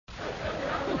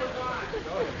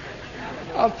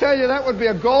I'll tell you, that would be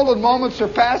a golden moment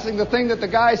surpassing the thing that the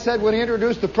guy said when he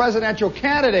introduced the presidential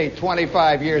candidate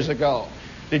 25 years ago.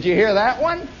 Did you hear that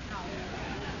one?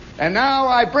 And now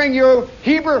I bring you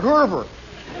Herbert Hoover.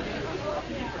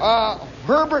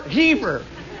 Herbert Heaver.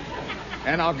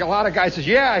 And a lot of guys says,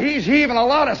 yeah, he's heaving a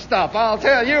lot of stuff, I'll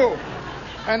tell you.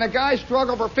 And the guy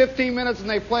struggled for 15 minutes and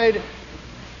they played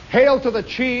Hail to the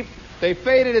Chief. They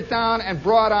faded it down and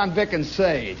brought on Vic and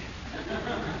Sade.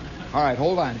 All right,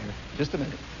 hold on here. Just a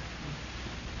minute.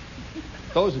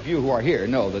 Those of you who are here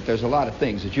know that there's a lot of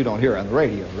things that you don't hear on the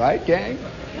radio, right, gang?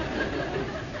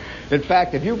 In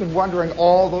fact, if you've been wondering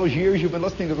all those years you've been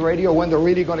listening to the radio when they're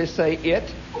really going to say it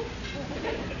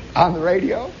on the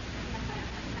radio?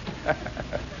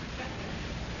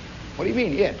 What do you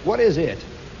mean, it? What is it?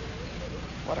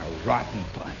 What a rotten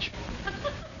bunch.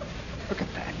 Look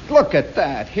at that. Look at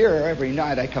that. Here, every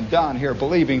night I come down here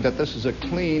believing that this is a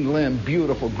clean-limbed,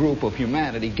 beautiful group of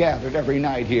humanity gathered every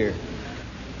night here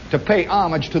to pay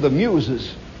homage to the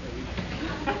muses.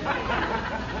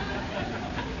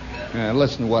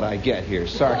 Listen to what I get here.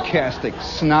 Sarcastic,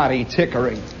 snotty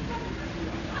tickering.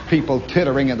 People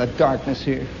tittering in the darkness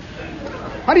here.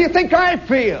 How do you think I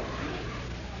feel?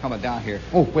 Coming down here.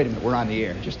 Oh, wait a minute. We're on the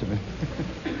air. Just a minute.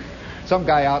 Some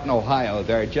guy out in Ohio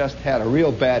there just had a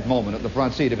real bad moment at the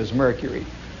front seat of his Mercury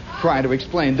trying to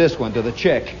explain this one to the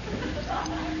chick.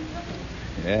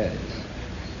 Yes.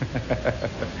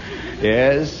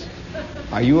 Yes.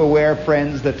 Are you aware,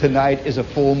 friends, that tonight is a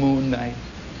full moon night?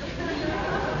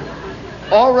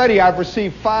 Already I've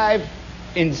received 5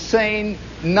 insane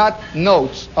nut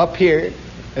notes up here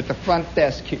at the front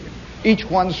desk here. Each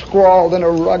one scrawled in a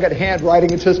rugged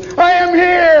handwriting. It says, I am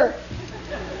here!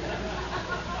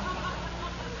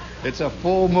 It's a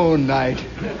full moon night.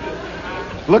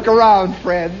 Look around,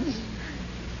 friends.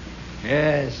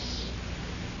 Yes.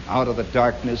 Out of the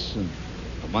darkness and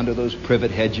from under those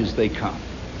privet hedges they come.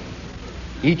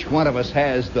 Each one of us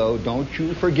has, though, don't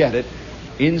you forget it,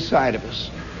 inside of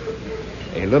us,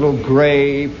 a little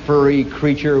gray, furry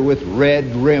creature with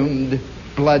red-rimmed,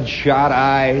 bloodshot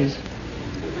eyes.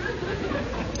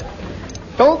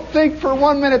 Don't think for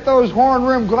 1 minute those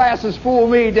horn-rimmed glasses fool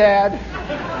me, Dad.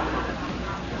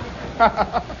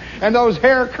 And those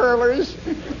hair curlers.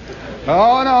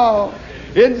 Oh, no.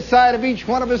 Inside of each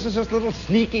one of us is this little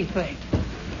sneaky thing.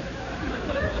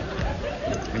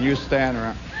 And you stand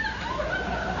around.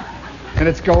 And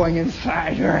it's going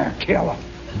inside. Kill him.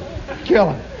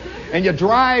 Kill him. And you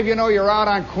drive, you're out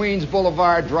on Queens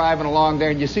Boulevard driving along there,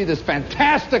 and you see this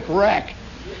fantastic wreck.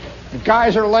 The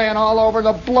guys are laying all over,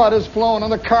 the blood is flowing,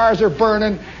 and the cars are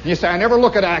burning. And you say, I never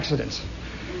look at accidents.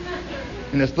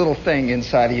 And this little thing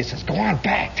inside of you says, go on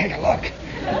back, take a look.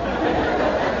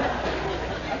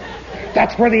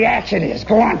 That's where the action is.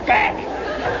 Go on back.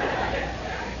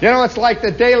 It's like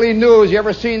the Daily News. You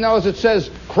ever seen those? It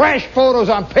says, crash photos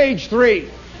on page 3.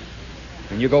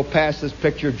 And you go past this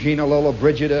picture, Gina Lola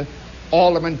Brigida,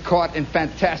 alderman caught in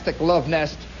fantastic love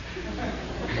nest.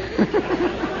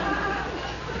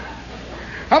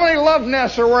 How many love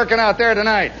nests are working out there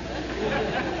tonight?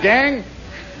 Gang?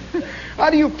 How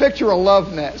do you picture a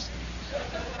love nest?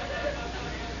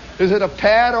 Is it a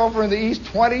pad over in the East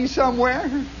 20 somewhere?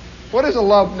 What is a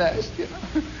love nest?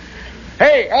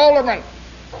 Hey, alderman,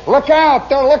 look out.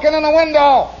 They're looking in the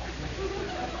window.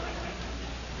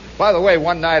 By the way,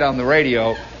 one night on the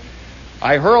radio,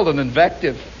 I hurled an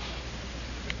invective.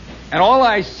 And all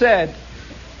I said,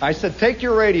 take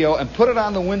your radio and put it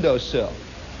on the windowsill.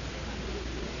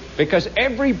 Because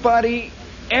everybody,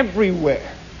 everywhere,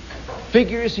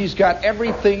 figures he's got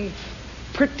everything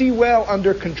pretty well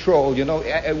under control.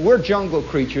 We're jungle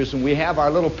creatures, and we have our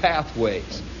little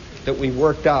pathways that we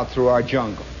worked out through our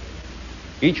jungle.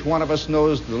 Each one of us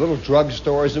knows the little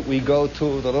drugstores that we go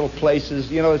to, the little places.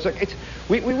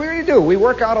 We really do. We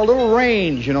work out a little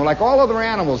range, like all other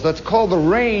animals. That's called the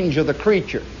range of the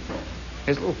creature.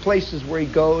 There's little places where he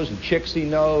goes and chicks he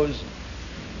knows,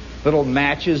 little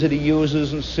matches that he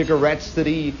uses and cigarettes that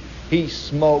he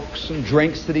smokes and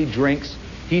drinks that he drinks.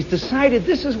 He's decided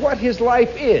this is what his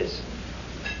life is.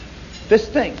 This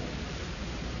thing.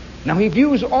 Now, he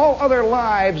views all other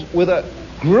lives with a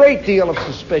great deal of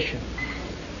suspicion.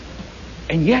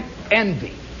 And yet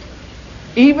envy.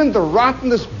 Even the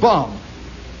rottenest bum,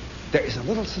 there is a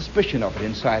little suspicion of it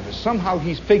inside of us. Somehow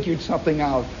he's figured something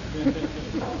out.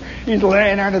 He's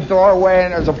laying there in the doorway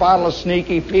and there's a bottle of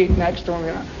Sneaky Pete next to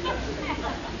him.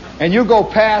 And you go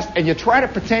past and you try to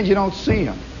pretend you don't see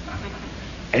him.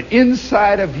 And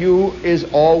inside of you is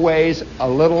always a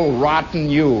little rotten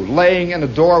you, laying in a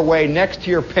doorway next to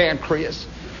your pancreas,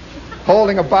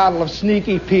 holding a bottle of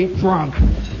Sneaky Pete drunk.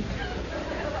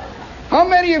 How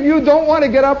many of you don't want to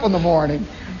get up in the morning?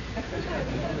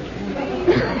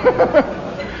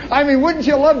 I mean, wouldn't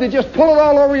you love to just pull it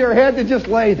all over your head and just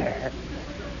lay there?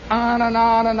 On and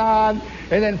on and on.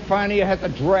 And then finally you have to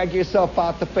drag yourself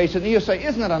out to face it. And you say,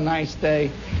 isn't it a nice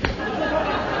day?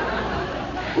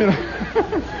 You know?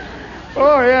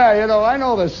 Oh, yeah, I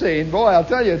know the scene. Boy, I'll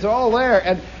tell you, it's all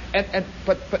there.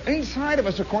 But inside of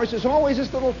us, of course, there's always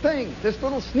this little thing, this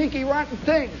little sneaky, rotten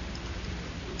thing.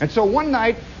 And so one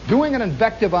night, doing an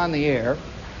invective on the air,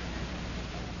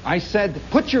 I said,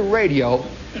 put your radio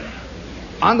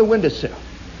on the windowsill.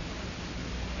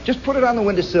 Just put it on the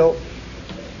windowsill,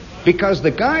 because the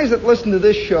guys that listen to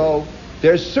this show,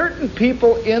 there's certain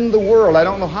people in the world, I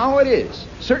don't know how it is,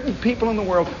 certain people in the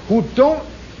world who don't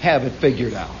have it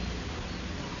figured out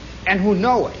and who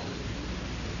know it.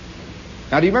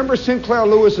 Now, do you remember Sinclair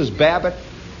Lewis's Babbitt?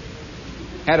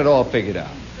 Had it all figured out.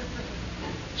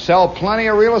 Sell plenty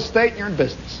of real estate and you're in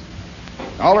business.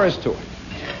 All there is to it.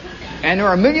 And there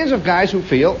are millions of guys who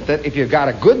feel that if you've got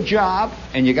a good job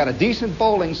and you got a decent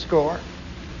bowling score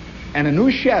and a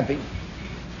new Chevy,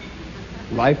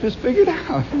 life is figured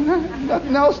out.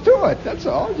 Nothing else to it. That's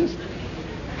all. Just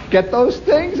get those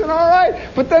things and all right.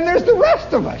 But then there's the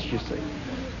rest of us, you see.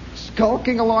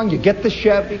 Skulking along. You get the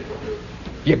Chevy.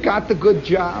 You got the good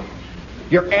job.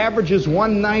 Your average is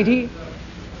 190.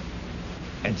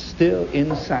 And still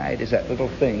inside is that little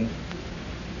thing.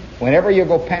 Whenever you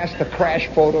go past the crash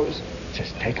photos,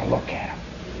 just take a look at them.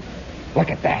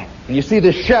 Look at that. And you see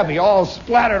the Chevy all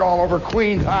splattered all over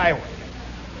Queens Highway.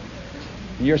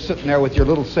 And you're sitting there with your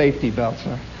little safety belts,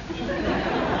 huh?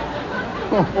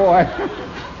 Oh, boy.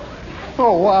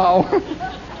 Oh, wow.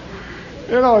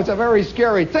 It's a very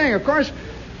scary thing. Of course,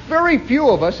 very few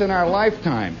of us in our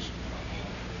lifetimes,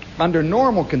 under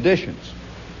normal conditions,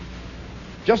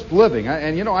 just living,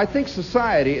 and I think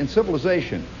society and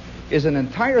civilization is an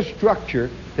entire structure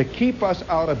to keep us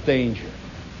out of danger.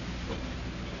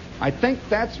 I think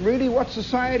that's really what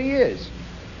society is.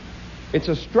 It's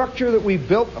a structure that we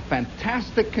built, a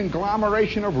fantastic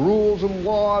conglomeration of rules and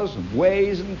laws and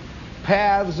ways and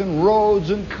paths and roads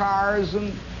and cars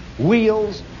and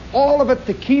wheels, all of it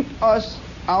to keep us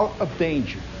out of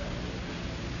danger.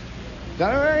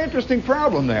 That's a very interesting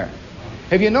problem there.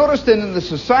 Have you noticed that in the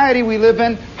society we live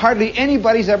in, hardly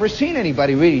anybody's ever seen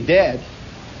anybody really dead?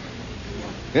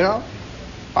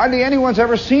 Hardly anyone's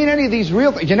ever seen any of these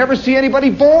real things. You never see anybody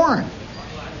born.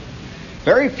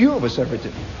 Very few of us ever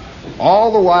do.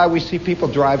 All the while we see people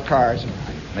drive cars.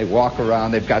 They walk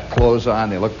around, they've got clothes on,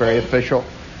 they look very official.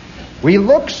 We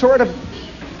look sort of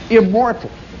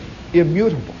immortal,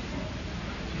 immutable.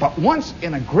 But once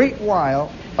in a great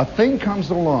while, a thing comes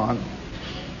along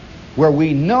where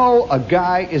we know a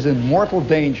guy is in mortal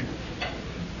danger.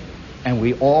 And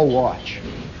we all watch.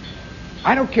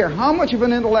 I don't care how much of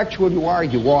an intellectual you are,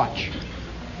 you watch.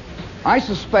 I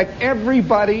suspect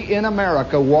everybody in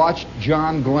America watched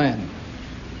John Glenn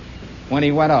when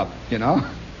he went up,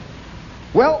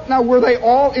 Well, now, were they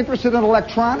all interested in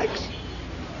electronics?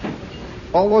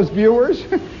 All those viewers?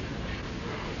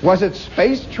 Was it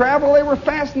space travel they were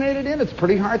fascinated in? It's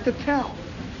pretty hard to tell.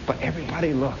 But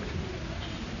everybody looked,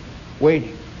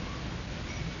 waiting.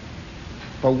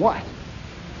 For what?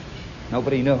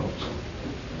 Nobody knows.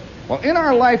 Well, in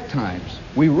our lifetimes,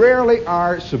 we rarely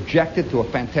are subjected to a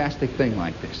fantastic thing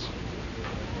like this.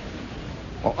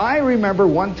 Well, I remember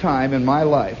one time in my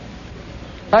life,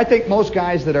 I think most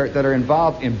guys that are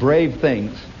involved in brave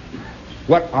things,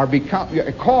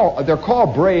 they're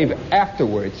called brave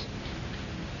afterwards,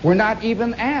 were not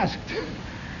even asked.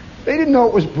 They didn't know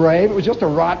it was brave. It was just a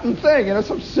rotten thing,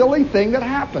 some silly thing that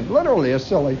happened. Literally a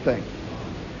silly thing.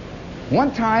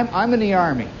 One time, I'm in the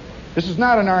Army. This is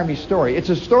not an Army story. It's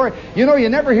a story. You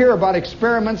never hear about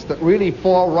experiments that really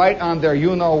fall right on their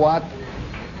you-know-what.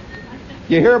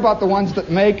 You hear about the ones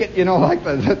that make it, like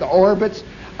the orbits.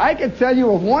 I can tell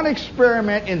you of one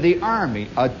experiment in the Army.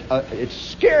 It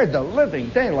scared the living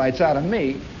daylights out of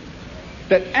me.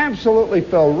 That absolutely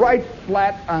fell right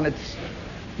flat on its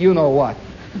you-know-what.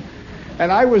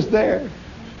 And I was there.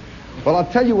 Well,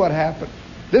 I'll tell you what happened.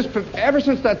 Ever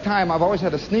since that time, I've always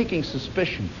had a sneaking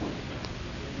suspicion.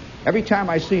 Every time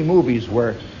I see movies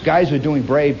where guys are doing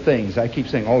brave things, I keep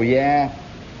saying, oh, yeah?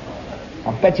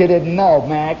 I bet you didn't know,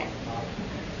 Mac.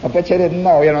 I bet you didn't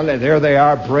know. There they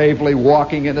are bravely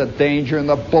walking into danger and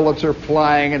the bullets are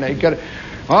flying and they get it.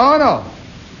 Oh, no.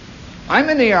 I'm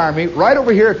in the Army right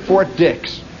over here at Fort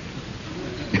Dix.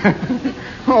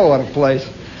 Oh, what a place.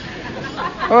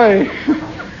 Oy.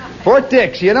 Fort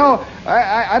Dix,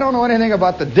 I don't know anything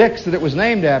about the Dix that it was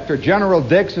named after. General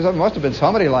Dix, it must have been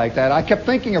somebody like that. I kept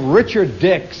thinking of Richard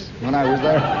Dix when I was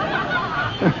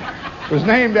there. It was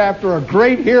named after a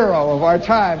great hero of our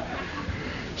time.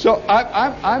 So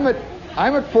I'm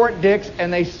at Fort Dix,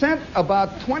 and they sent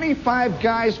about 25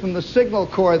 guys from the Signal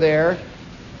Corps there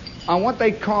on what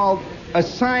they called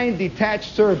assigned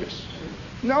detached service.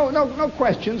 No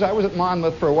questions. I was at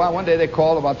Monmouth for a while. One day they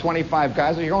called about 25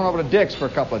 guys. You're going over to Dix for a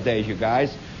couple of days, you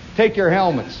guys. Take your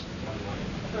helmets.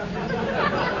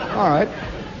 All right.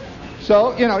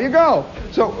 So, you go.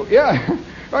 So, yeah.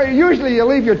 Usually you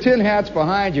leave your tin hats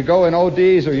behind. You go in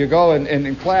ODs or you go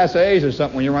in Class A's or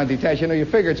something when you're on detached. You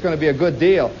figure it's going to be a good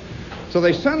deal. So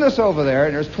they send us over there,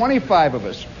 and there's 25 of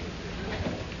us.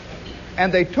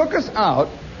 And they took us out,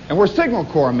 and we're Signal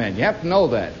Corps men. You have to know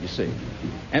that, you see.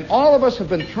 And all of us have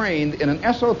been trained in an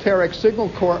esoteric Signal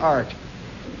Corps art,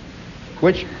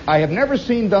 which I have never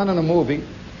seen done in a movie,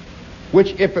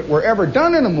 which, if it were ever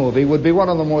done in a movie, would be one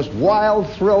of the most wild,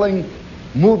 thrilling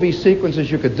movie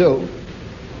sequences you could do.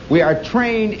 We are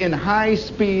trained in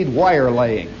high-speed wire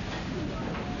laying.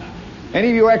 Any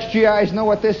of you ex-GIs know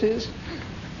what this is?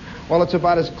 Well, it's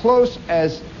about as close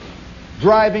as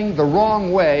driving the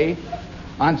wrong way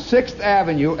on 6th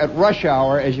Avenue at rush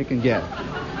hour as you can get.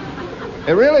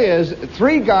 It really is.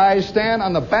 3 guys stand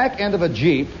on the back end of a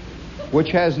Jeep,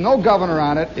 which has no governor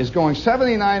on it, is going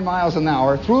 79 miles an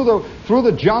hour through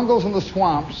the jungles and the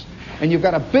swamps, and you've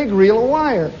got a big reel of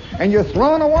wire, and you're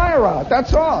throwing a wire out.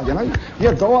 That's all.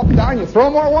 You go up and down, you throw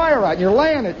more wire out, and you're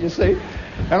laying it, you see.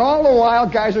 And all the while,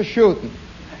 guys are shooting.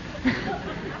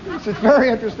 It's a very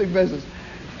interesting business.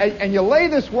 And you lay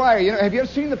this wire. Have you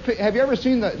ever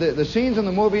seen the scenes in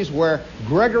the movies where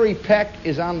Gregory Peck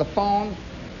is on the phone,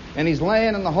 and he's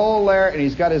laying in the hole there, and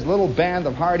he's got his little band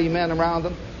of hardy men around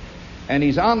him, and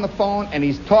he's on the phone, and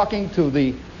he's talking to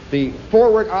the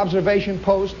forward observation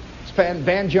post. It's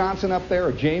Van Johnson up there,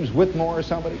 or James Whitmore or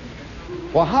somebody.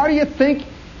 Well, how do you think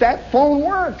that phone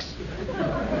works?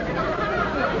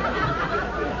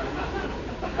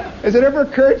 Has it ever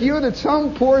occurred to you that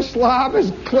some poor slob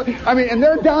is... and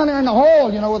they're down there in the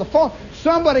hole, with a phone.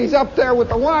 Somebody's up there with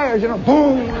the wires,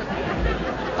 boom.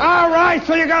 All right,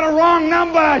 so you got a wrong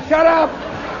number. Shut up.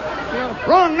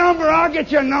 Wrong number, I'll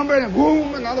get your number. And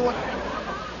boom, another one.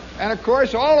 And, of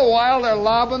course, all the while, they're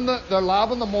lobbing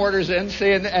the mortars in,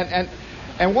 see,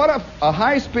 and what a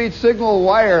high-speed signal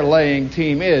wire laying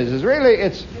team is really,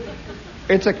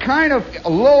 it's a kind of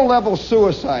low-level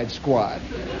suicide squad.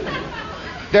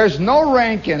 There's no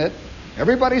rank in it.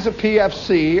 Everybody's a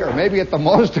PFC, or maybe at the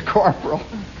most a corporal.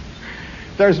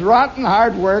 There's rotten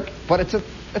hard work, but it's a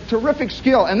terrific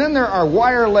skill. And then there are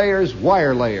wire layers.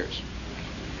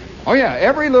 Oh yeah,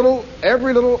 every little,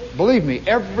 believe me,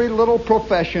 every little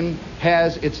profession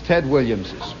has its Ted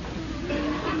Williamses.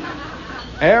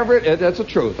 That's the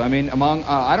truth. Among,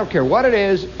 I don't care what it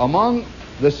is, among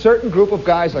the certain group of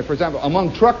guys, like for example,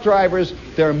 among truck drivers,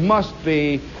 there must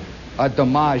be a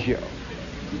DiMaggio.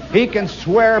 He can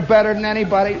swear better than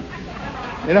anybody.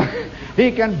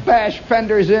 He can bash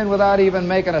fenders in without even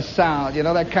making a sound.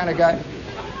 That kind of guy.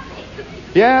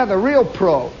 Yeah, the real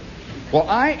pro. Well,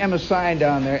 I am assigned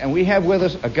down there, and we have with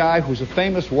us a guy who's a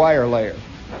famous wire layer.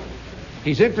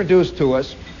 He's introduced to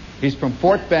us. He's from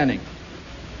Fort Benning.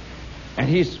 And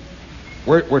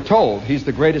we're told he's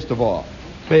the greatest of all.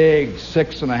 Big,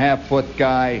 6.5-foot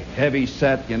guy, heavy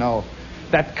set,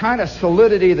 that kind of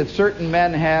solidity that certain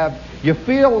men have. You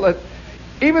feel that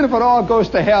even if it all goes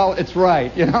to hell, it's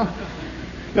right,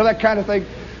 that kind of thing.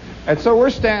 And so we're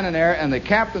standing there, and the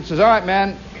captain says, all right,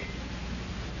 man,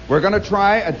 we're going to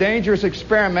try a dangerous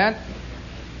experiment.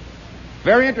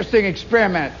 Very interesting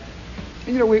experiment.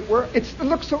 And, it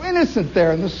looks so innocent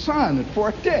there in the sun at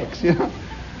Fort Dix,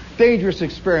 Dangerous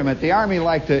experiment. The Army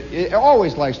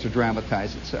always likes to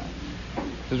dramatize itself.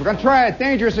 Says, we're going to try a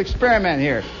dangerous experiment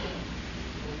here.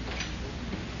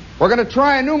 We're going to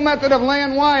try a new method of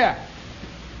laying wire.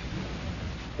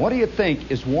 What do you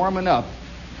think is warming up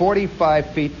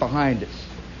 45 feet behind us?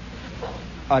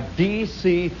 A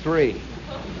DC-3.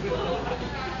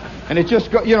 And it just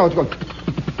goes, it's going...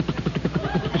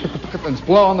 It's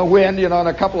blowing the wind, and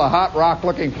a couple of hot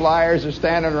rock-looking flyers are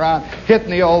standing around,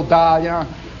 hitting the old dial,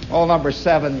 old number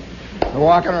 7. They're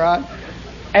walking around.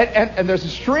 And there's a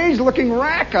strange-looking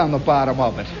rack on the bottom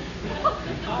of it.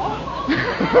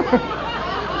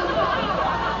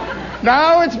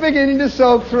 Now it's beginning to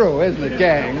soak through, isn't it,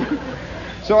 gang?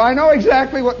 So I know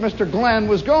exactly what Mr. Glenn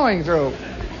was going through.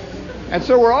 And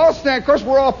so we're all standing. Of course,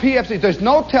 we're all PFCs. There's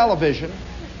no television.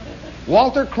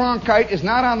 Walter Cronkite is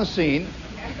not on the scene.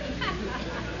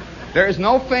 There is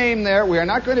no fame there. We are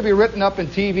not going to be written up in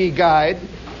TV Guide.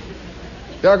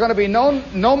 There are going to be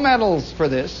no medals for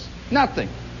this. Nothing.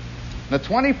 The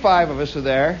 25 of us are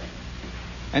there.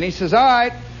 And he says, all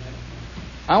right,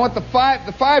 I want the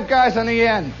five guys on the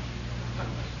end.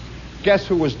 Guess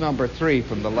who was number 3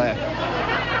 from the left?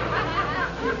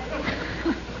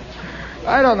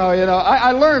 I don't know,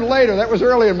 I learned later. That was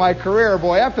early in my career,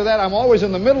 boy. After that, I'm always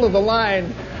in the middle of the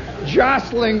line,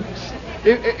 jostling.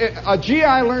 A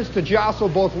GI learns to jostle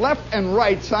both left and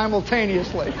right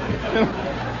simultaneously.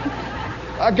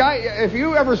 A guy, if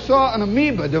you ever saw an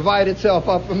amoeba divide itself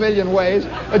up a million ways,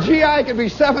 a GI could be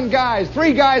 7 guys,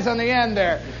 3 guys on the end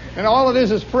there, and all it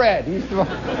is Fred. He's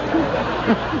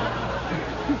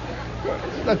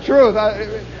the truth.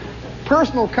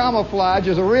 Personal camouflage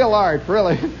is a real art,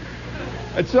 really.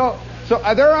 And so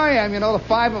there I am, the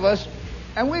 5 of us,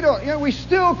 and we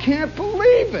still can't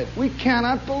believe it. We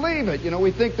cannot believe it.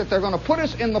 We think that they're going to put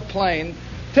us in the plane,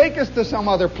 take us to some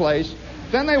other place,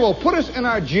 then they will put us in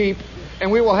our Jeep, and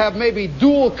we will have maybe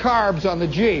dual carbs on the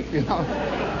Jeep,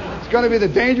 It's going to be the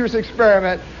dangerous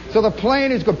experiment. So the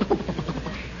plane is going,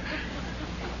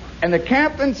 and the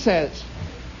captain says,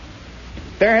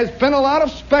 there has been a lot of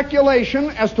speculation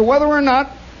as to whether or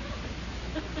not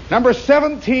number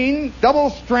 17,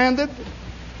 double-stranded,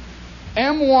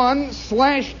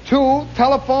 M1/2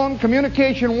 telephone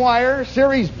communication wire,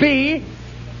 Series B,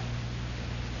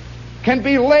 can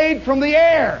be laid from the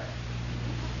air.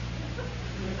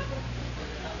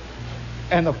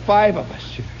 And the 5 of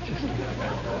us,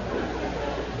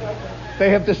 they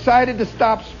have decided to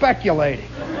stop speculating.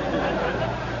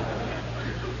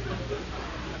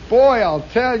 Boy, I'll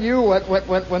tell you,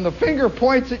 when the finger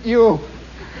points at you,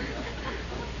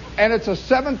 and it's a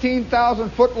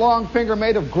 17,000-foot-long finger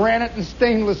made of granite and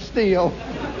stainless steel,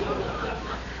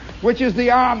 which is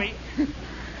the Army.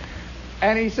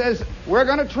 And he says, we're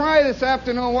going to try this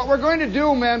afternoon. What we're going to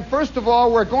do, men, first of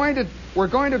all, we're going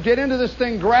to get into this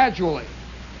thing gradually.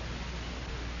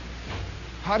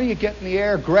 How do you get in the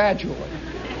air gradually?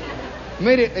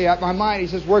 Immediately at my mind, he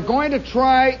says, we're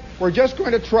just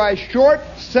going to try short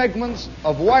segments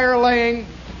of wire laying.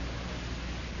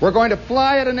 We're going to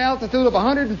fly at an altitude of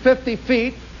 150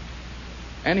 feet,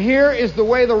 and here is the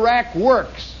way the rack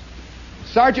works.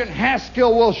 Sergeant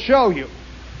Haskell will show you.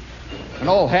 And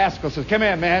old Haskell says, come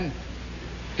here, man.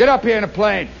 Get up here in a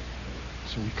plane.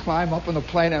 So we climb up in the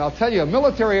plane, and I'll tell you, a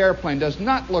military airplane does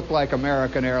not look like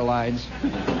American Airlines.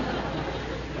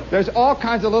 There's all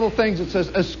kinds of little things that says,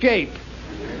 escape.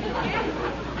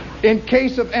 In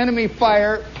case of enemy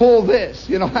fire, pull this.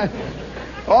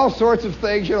 All sorts of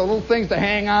things, little things to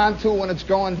hang on to when it's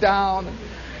going down.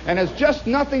 And it's just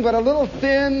nothing but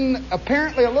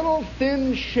apparently a little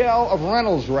thin shell of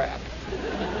Reynolds wrap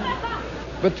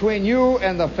between you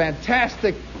and the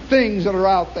fantastic things that are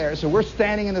out there. So we're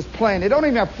standing in this plane. They don't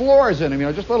even have floors in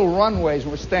them, just little runways.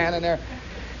 We're standing there.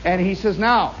 And he says,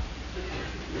 now,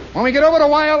 when we get over the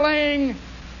wire laying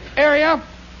area,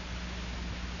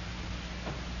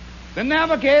 the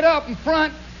navigator up in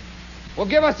front will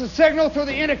give us a signal through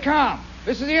the intercom.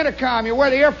 This is the intercom. You wear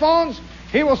the earphones.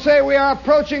 He will say, we are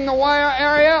approaching the wire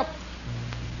area.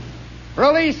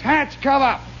 Release hatch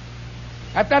cover.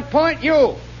 At that point,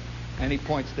 you, and he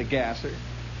points to Gasser,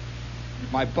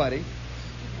 my buddy.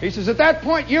 He says, at that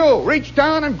point, you reach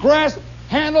down and grasp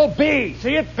handle B.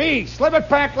 See it? B. Slip it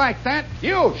back like that.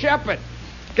 You, Shepard,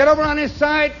 get over on his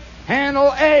side.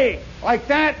 Handle A. Like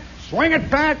that. Swing it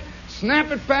back.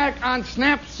 Snap it back on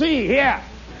snap C. Here.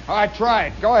 All right, try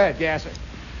it. Go ahead, Gasser.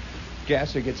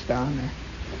 Gasser gets down there.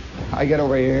 I get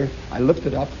over here. I lift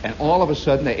it up, and all of a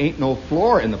sudden, there ain't no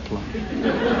floor in the plane.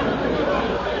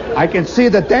 I can see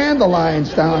the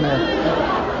dandelions down there.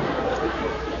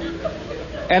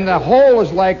 And the hole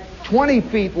is like 20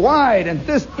 feet wide and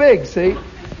this big, see?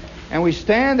 And we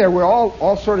stand there. We're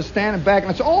all sort of standing back.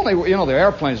 And it's only, the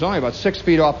airplane's only about 6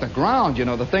 feet off the ground.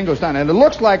 The thing goes down. And it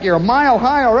looks like you're a mile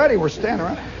high already. We're standing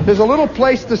around. There's a little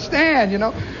place to stand,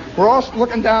 We're all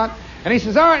looking down. And he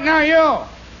says, all right, now you.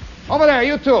 Over there,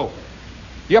 you two.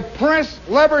 You press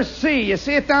lever C. You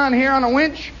see it down here on the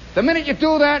winch? The minute you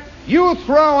do that, you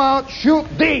throw out chute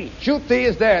D. Chute D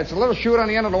is there. It's a little chute on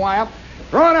the end of the wire.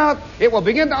 Throw it out. It will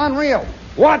begin to unreel.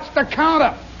 Watch the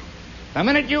counter. The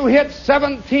minute you hit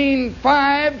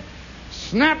 17.5,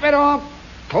 snap it off,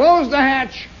 close the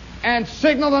hatch, and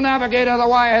signal the navigator the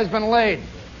wire has been laid.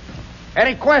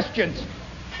 Any questions?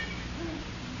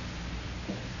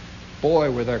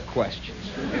 Boy, were there questions.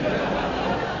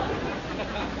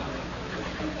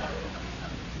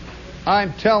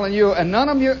 I'm telling you, and none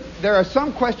of you, there are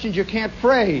some questions you can't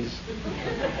phrase.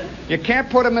 You can't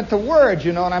put them into words,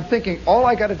 and I'm thinking, all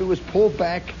I got to do is pull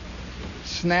back,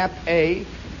 snap A,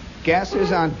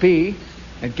 Gasser's on B,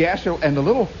 and Gasser, and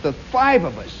the 5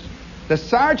 of us. The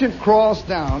sergeant crawls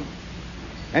down,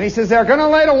 and he says, they're going to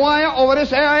lay the wire over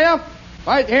this area,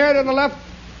 right here to the left.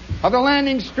 of the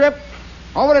landing strip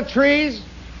over the trees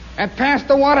and past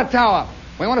the water tower.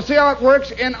 We want to see how it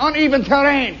works in uneven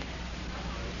terrain.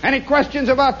 Any questions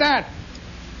about that?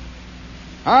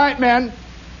 All right, men.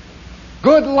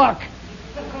 Good luck.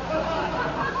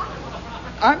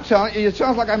 I'm telling you, it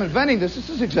sounds like I'm inventing this. This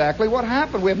is exactly what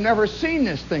happened. We have never seen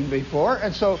this thing before.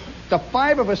 And so the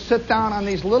five of us sit down on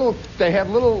these they have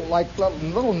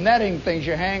little netting things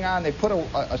you hang on. They put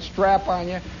a strap on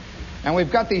you. And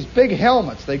we've got these big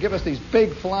helmets. They give us these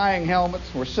big flying helmets.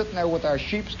 We're sitting there with our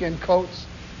sheepskin coats.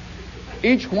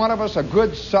 Each one of us a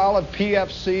good solid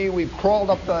PFC. We've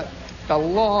crawled up the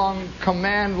long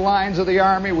command lines of the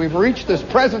Army. We've reached this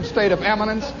present state of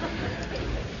eminence.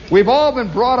 We've all been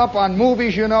brought up on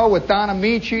movies, with Don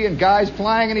Amici and guys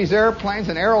flying in these airplanes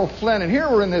and Errol Flynn. And here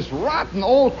we're in this rotten,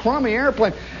 old, crummy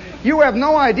airplane. You have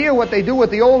no idea what they do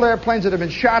with the old airplanes that have been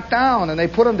shot down, and they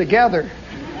put them together.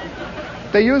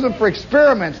 They use them for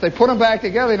experiments. They put them back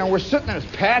together. We're sitting there.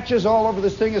 There's patches all over.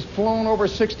 This thing has flown over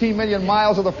 16 million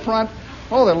miles of the front.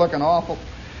 Oh, they're looking awful.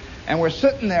 And we're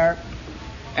sitting there,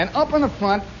 and up in the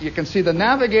front, you can see the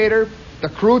navigator, the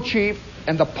crew chief,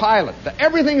 and the pilot.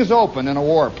 Everything is open in a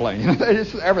warplane.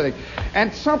 It's everything.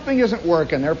 And something isn't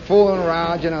working. They're fooling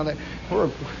around.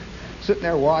 We're sitting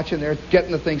there watching. They're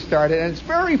getting the thing started. And it's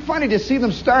very funny to see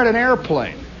them start an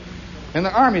airplane. In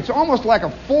the Army, it's almost like a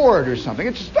Ford or something.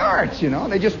 It starts,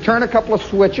 They just turn a couple of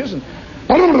switches and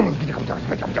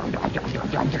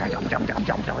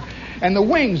the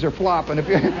wings are flopping.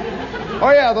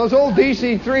 Oh yeah, those old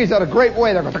DC-3s had a great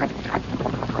way.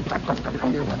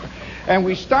 And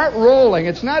we start rolling.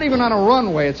 It's not even on a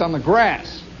runway. It's on the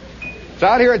grass. It's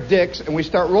out here at Dick's, and we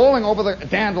start rolling over the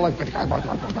dandelion.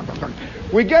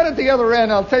 We get at the other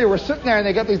end. I'll tell you, we're sitting there, and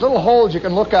they got these little holes you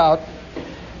can look out,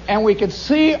 and we can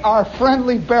see our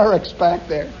friendly barracks back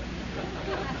there.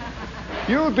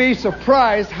 You would be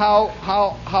surprised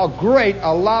how great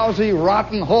a lousy,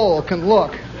 rotten hole can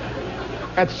look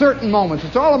at certain moments.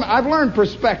 I've learned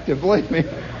perspective, believe me.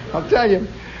 I'll tell you.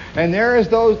 And there is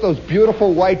those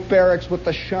beautiful white barracks with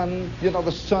the sun.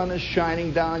 The sun is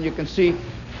shining down. You can see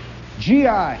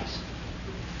GIs.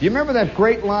 Do you remember that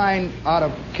great line out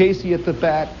of Casey at the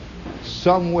Bat?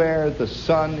 Somewhere the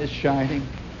sun is shining.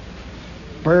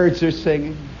 Birds are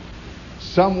singing.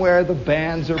 Somewhere the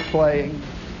bands are playing.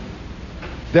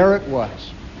 There it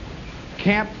was.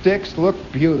 Camp Dix looked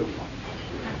beautiful.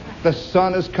 The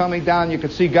sun is coming down. You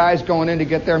could see guys going in to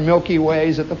get their Milky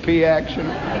Ways at the P-Action.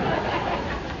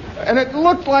 And it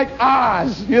looked like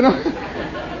Oz,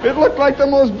 It looked like the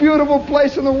most beautiful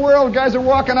place in the world. Guys are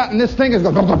walking out, and this thing is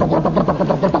going...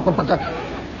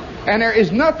 And there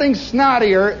is nothing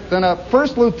snottier than a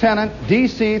first lieutenant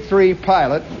DC-3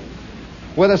 pilot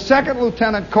with a second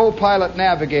lieutenant co-pilot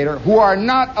navigator who are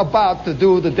not about to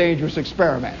do the dangerous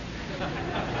experiment.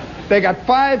 They got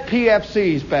 5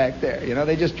 PFCs back there.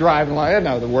 They just drive along. I don't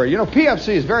know the word. PFC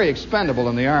is very expendable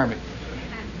in the Army.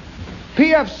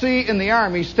 PFC in the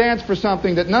Army stands for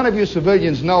something that none of you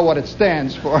civilians know what it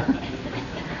stands for.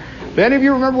 Do any of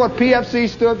you remember what PFC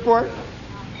stood for?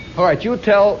 All right, you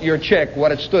tell your chick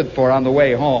what it stood for on the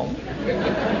way home.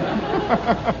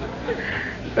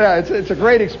 Yeah, it's a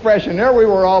great expression. There we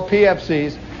were, all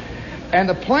PFCs. And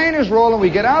the plane is rolling. We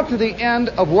get out to the end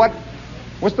of what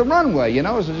was the runway. It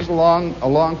was just a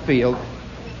long field.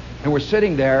 And we're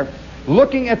sitting there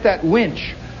looking at that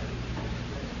winch.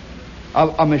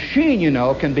 A machine,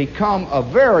 can become a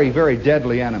very, very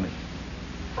deadly enemy.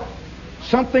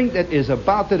 Something that is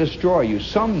about to destroy you.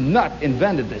 Some nut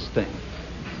invented this thing.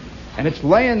 And it's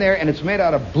laying there, and it's made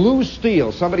out of blue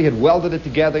steel. Somebody had welded it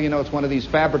together. It's one of these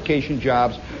fabrication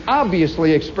jobs.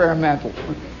 Obviously experimental.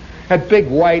 Had big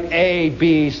white A,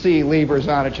 B, C levers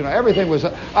on it. Everything was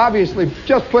obviously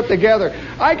just put together.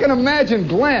 I can imagine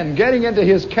Glenn getting into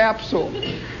his capsule,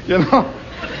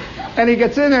 And he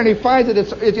gets in there and he finds that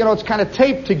it's kind of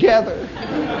taped together.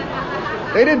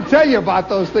 They didn't tell you about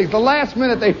those things. The last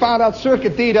minute they found out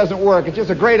circuit D doesn't work. It's just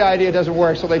a great idea, it doesn't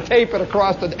work. So they tape it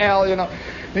across the L, And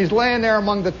he's laying there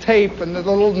among the tape and the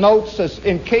little notes says,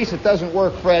 in case it doesn't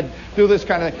work, Fred, do this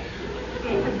kind of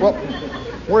thing. Well,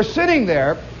 we're sitting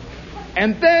there,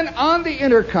 and then on the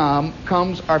intercom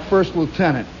comes our first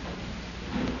lieutenant.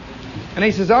 And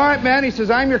he says, all right, man. He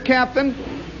says, I'm your captain.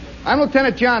 I'm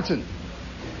Lieutenant Johnson.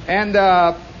 And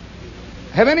have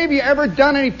any of you ever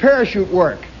done any parachute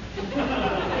work?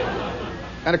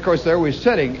 And of course, there we're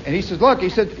sitting. And he says, look,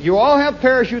 you all have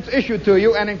parachutes issued to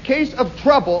you, and in case of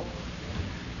trouble,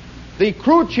 the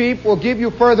crew chief will give you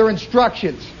further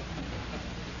instructions.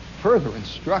 Further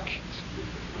instructions?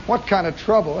 What kind of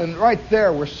trouble? And right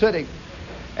there we're sitting.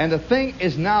 And the thing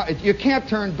is now, you can't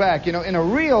turn back. In a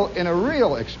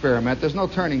real experiment, there's no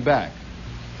turning back.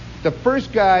 the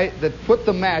first guy that put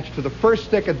the match to the first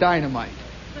stick of dynamite.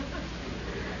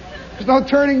 There's no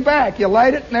turning back. You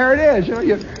light it, and there it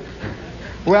is.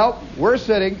 Well, we're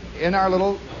sitting in our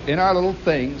little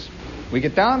things. We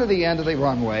get down to the end of the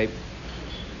runway,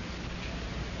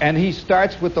 and he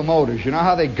starts with the motors. You know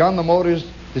how they gun the motors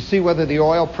to see whether the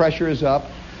oil pressure is up,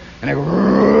 and they go,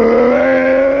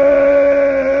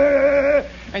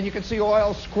 and you can see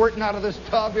oil squirting out of this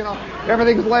tub.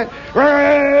 Everything's like,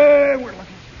 we're looking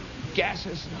at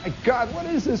gases. My God, what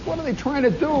is this? What are they trying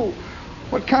to do?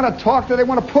 What kind of talk do they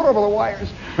want to put over the wires?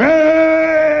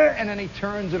 And then he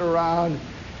turns it around,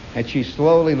 and she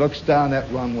slowly looks down that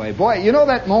runway. Boy, you know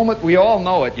that moment, we all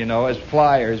know it, as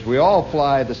flyers. We all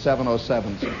fly the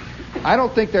 707s. I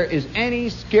don't think there is any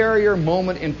scarier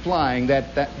moment in flying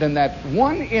than that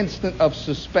one instant of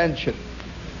suspension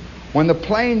when the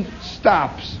plane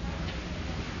stops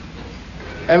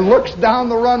and looks down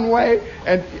the runway,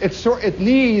 and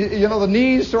the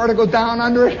knees sort of go down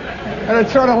under it, and it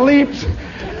sort of leaps.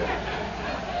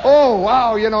 Oh,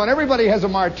 wow, and everybody has a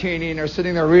martini, and they're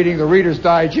sitting there reading the Reader's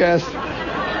Digest.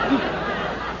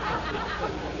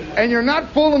 And you're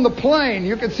not fooling the plane.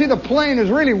 You can see the plane is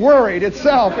really worried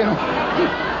itself,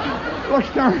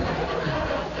 Looks down.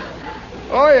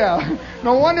 Oh, yeah.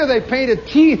 No wonder they painted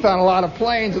teeth on a lot of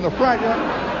planes in the front.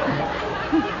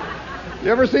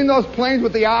 You ever seen those planes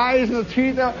with the eyes and the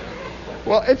teeth out?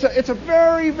 Well, it's a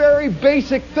very, very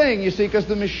basic thing, you see, because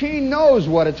the machine knows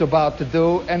what it's about to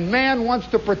do, and man wants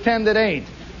to pretend it ain't.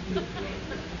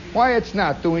 Why, it's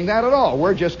not doing that at all.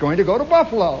 We're just going to go to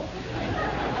Buffalo.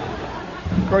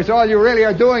 Of course, all you really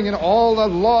are doing, all the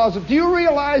laws of... Do you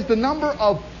realize the number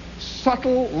of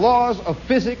subtle laws of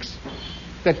physics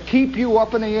that keep you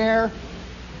up in the air?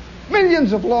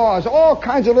 Millions of laws, all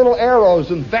kinds of little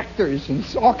arrows and vectors and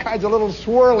all kinds of little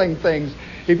swirling things.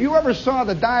 If you ever saw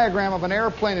the diagram of an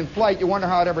airplane in flight, you wonder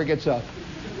how it ever gets up.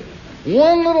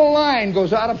 One little line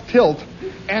goes out of tilt,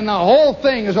 and the whole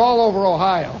thing is all over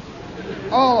Ohio.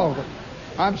 All over.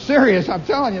 I'm serious. I'm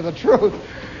telling you the truth.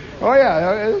 Oh,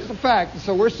 yeah, it's a fact.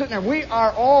 So we're sitting there. We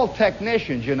are all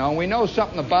technicians, We know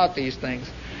something about these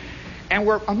things. And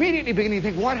we're immediately beginning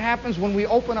to think, what happens when we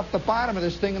open up the bottom of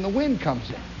this thing and the wind comes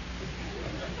in?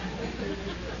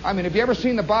 I mean, have you ever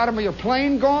seen the bottom of your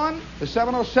plane gone? The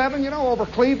 707, over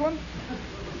Cleveland?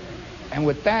 And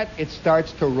with that, it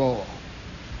starts to roll.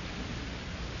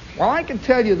 Well, I can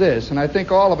tell you this, and I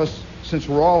think all of us, since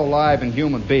we're all alive and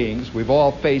human beings, we've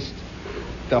all faced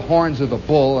the horns of the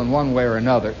bull in one way or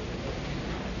another.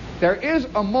 There is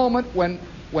a moment when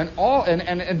all,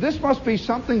 and this must be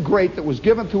something great that was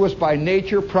given to us by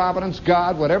nature, providence,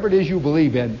 God, whatever it is you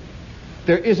believe in.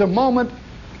 There is a moment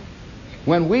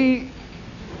when we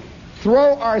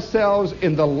throw ourselves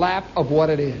in the lap of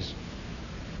what it is.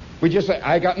 We just say,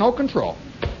 I got no control.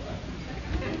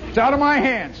 It's out of my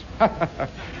hands.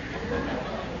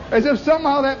 As if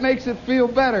somehow that makes it feel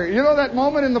better. You know that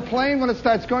moment in the plane when it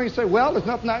starts going, you say, well, there's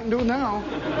nothing I can do now.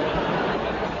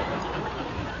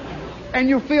 And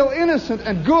you feel innocent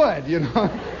and good,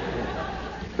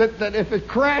 that if it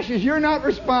crashes, you're not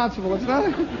responsible. It's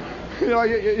not,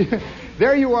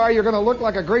 there you are, you're going to look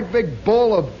like a great big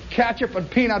bowl of ketchup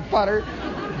and peanut butter.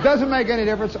 Doesn't make any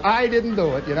difference. I didn't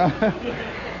do it,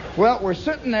 Well, we're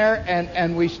sitting there,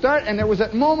 and we start, and there was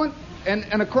that moment,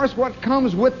 and of course what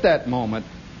comes with that moment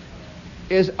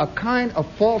is a kind of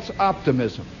false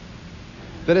optimism.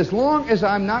 That as long as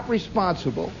I'm not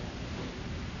responsible,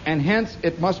 and hence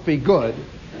it must be good,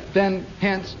 then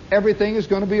hence everything is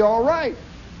going to be all right.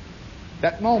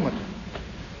 That moment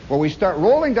where we start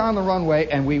rolling down the runway,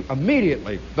 and we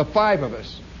immediately, the five of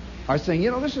us, are saying,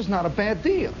 this is not a bad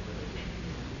deal.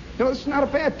 This is not a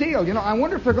bad deal. I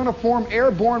wonder if they're going to form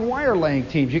airborne wire laying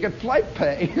teams. You get flight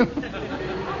pay. You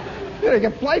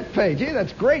get flight pay. Gee,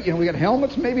 that's great. We got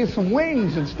helmets, maybe some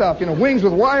wings and stuff. Wings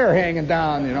with wire hanging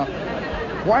down,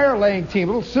 Wire laying team,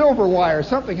 little silver wire,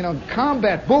 something,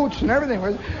 combat boots and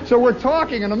everything. So we're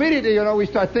talking, and immediately, we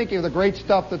start thinking of the great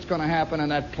stuff that's going to happen,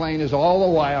 and that plane is all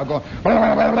the while going... Well,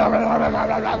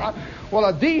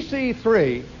 a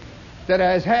DC-3 that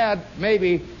has had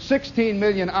maybe 16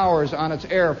 million hours on its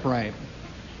airframe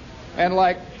and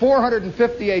like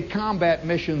 458 combat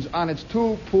missions on its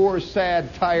two poor,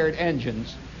 sad, tired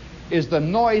engines is the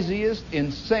noisiest,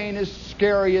 insanest,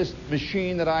 scariest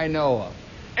machine that I know of.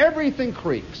 Everything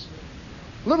creaks.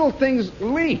 Little things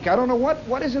leak. I don't know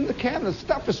what is in the cabin. The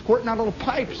stuff is squirting out little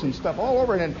pipes and stuff all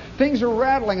over it, and things are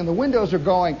rattling, and the windows are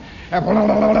going, and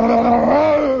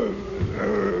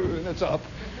it's up.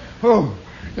 Oh,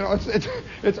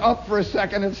 it's up for a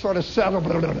second, it's sort of settled.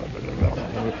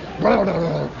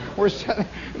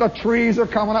 We're trees are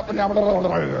coming up and down.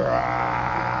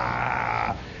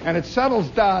 And it settles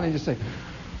down and you say,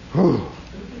 whew.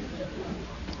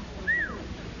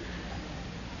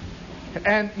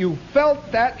 And you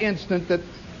felt that instant that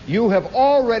you have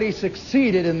already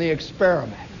succeeded in the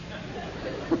experiment.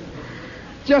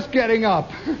 Just getting up.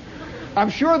 I'm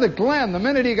sure that Glenn, the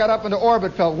minute he got up into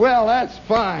orbit, felt, well, that's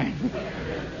fine.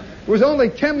 It was only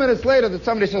 10 minutes later that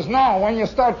somebody says, no, when you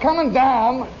start coming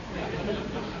down,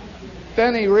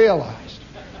 then he realized.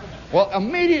 Well,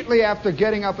 immediately after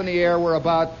getting up in the air, we're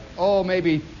about,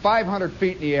 maybe 500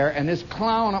 feet in the air, and this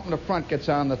clown up in the front gets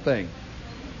on the thing.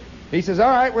 He says, all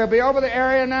right, we'll be over the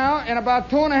area now in about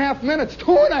 2.5 minutes.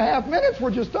 2.5 minutes?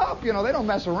 We're just up. You know, they don't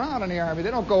mess around in the Army.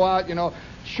 They don't go out,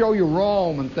 show you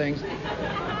Rome and things.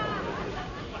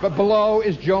 But below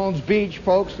is Jones Beach,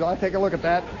 folks. So I'll take a look at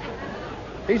that.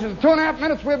 He says, 2.5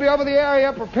 minutes, we'll be over the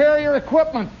area. Prepare your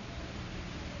equipment.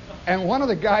 And one of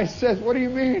the guys says, what do you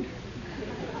mean?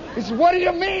 He says, what do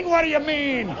you mean? What do you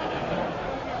mean?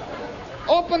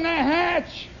 Open the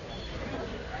hatch.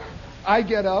 I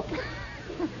get up.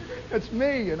 It's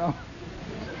me,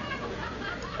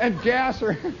 And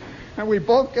Gasser, and we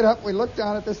both get up, we look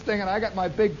down at this thing, and I got my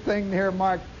big thing here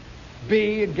marked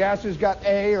B, and Gasser's got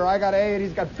A, or I got A, and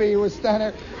he's got B. We're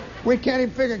standing there. We can't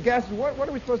even figure, Gasser, what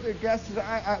are we supposed to do? Gasser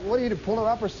says, what do you do, pull it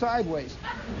up or sideways?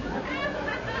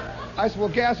 I said, well,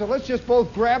 Gasser, let's just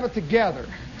both grab it together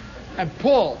and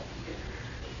pull.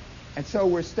 And so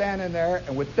we're standing there,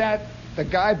 and with that, the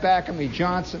guy back of me,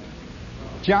 Johnson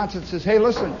says, hey,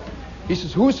 listen. He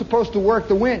says, who's supposed to work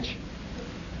the winch?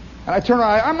 And I turn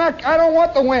around, I don't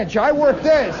want the winch. I work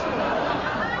this.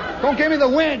 Don't give me the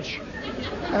winch.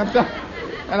 And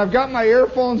I've got my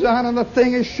earphones on and the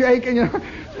thing is shaking.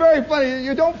 It's very funny.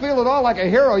 You don't feel at all like a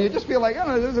hero. You just feel like,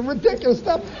 this is ridiculous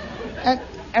stuff.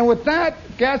 And with that,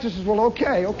 Gasser says, well,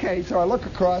 okay. So I look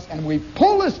across and we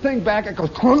pull this thing back. It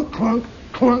goes clunk, clunk,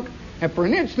 clunk. And for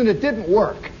an instant, it didn't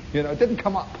work. It didn't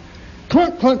come up.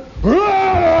 Clunk, clunk.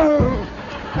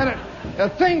 And the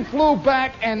thing flew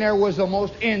back, and there was the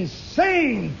most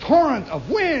insane torrent of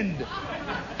wind.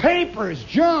 Papers,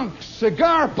 junk,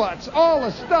 cigar butts, all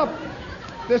the stuff.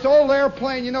 This old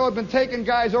airplane, had been taking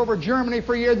guys over Germany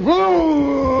for years.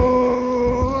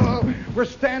 We're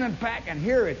standing back, and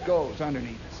here it goes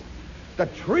underneath us. The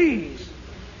trees,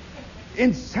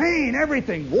 insane,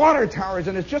 everything, water towers,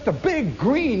 and it's just a big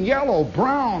green, yellow,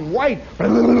 brown, white.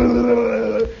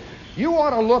 You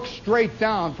ought to look straight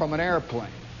down from an airplane.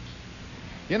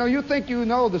 You think you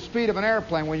know the speed of an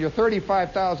airplane when you're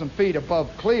 35,000 feet above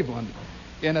Cleveland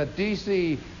in a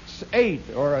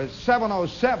DC-8 or a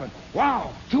 707.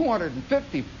 Wow,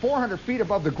 250, 400 feet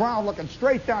above the ground looking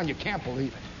straight down. You can't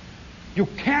believe it. You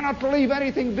cannot believe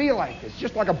anything be like this.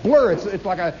 Just like a blur. It's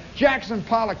like a Jackson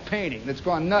Pollock painting that's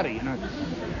gone nutty. And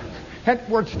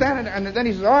we're standing there, and then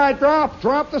he says, all right,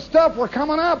 drop the stuff. We're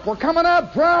coming up,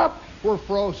 drop. We're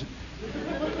frozen.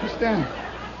 He's standing.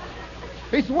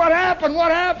 He says, what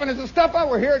happened? Is the stuff out?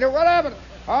 We're here. What happened?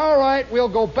 All right, we'll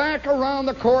go back around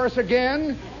the course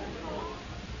again.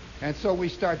 And so we're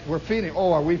feeling,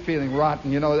 are we feeling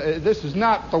rotten? This is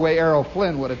not the way Errol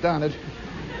Flynn would have done it.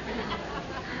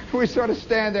 We sort of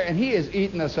stand there, and he is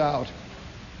eating us out.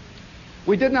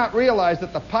 We did not realize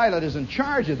that the pilot is in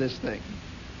charge of this thing.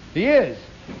 He is.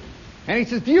 And he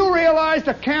says, do you realize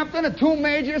the captain and 2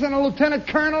 majors and a lieutenant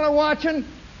colonel are watching?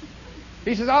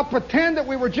 He says, I'll pretend that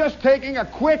we were just taking a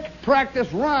quick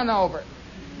practice run over.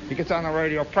 He gets on the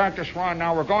radio, practice run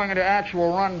now. We're going into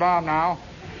actual run bomb now.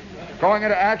 Going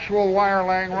into actual wire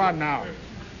laying run now.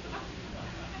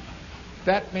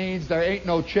 That means there ain't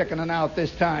no chickening out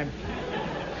this time.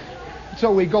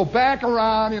 So we go back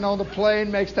around, the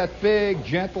plane makes that big,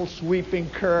 gentle, sweeping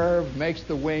curve, makes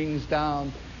the wings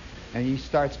down, and he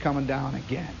starts coming down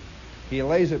again. He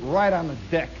lays it right on the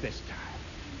deck this time.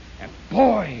 And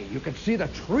boy, you can see the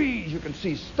trees, you can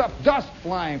see dust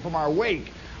flying from our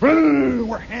wake.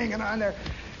 We're hanging on there.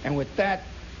 And with that,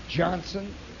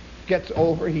 Johnson gets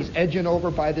over, he's edging over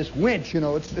by this winch,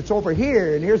 it's over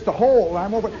here, and here's the hole.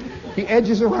 I'm over. He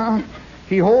edges around,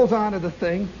 he holds onto the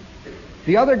thing.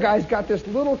 The other guy's got this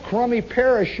little crummy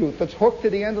parachute that's hooked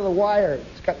to the end of the wire.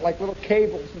 It's got like little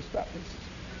cables and stuff.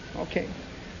 Okay.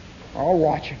 All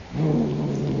watching.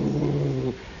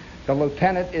 The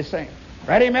lieutenant is saying,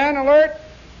 ready, man, alert?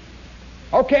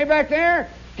 Okay, back there?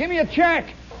 Give me a check.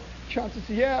 Johnson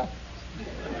says, yeah.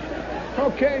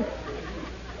 Okay.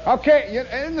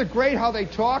 Isn't it great how they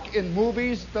talk in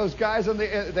movies, those guys on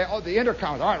the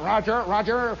intercom? All right,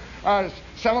 Roger,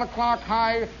 7 o'clock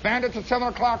high, bandits at 7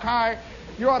 o'clock high.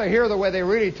 You ought to hear the way they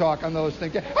really talk on those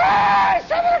things. 7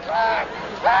 o'clock!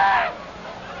 Ah!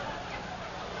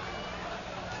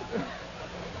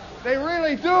 They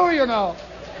really do,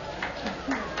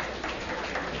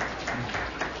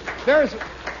 There's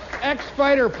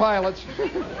ex-fighter pilots.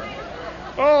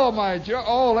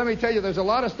 Oh, let me tell you, there's a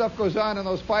lot of stuff goes on in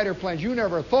those fighter planes you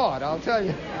never thought, I'll tell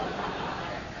you.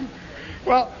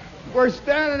 Well, we're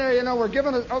standing there, we're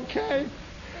giving it, okay.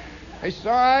 He said,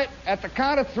 all right, at the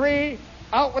count of 3,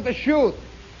 out with the chute.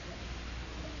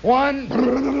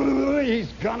 1,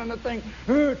 he's gunning the thing.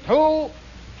 2,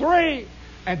 3.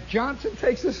 And Johnson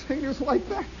takes his fingers like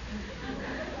that.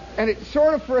 And it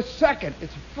sort of for a second,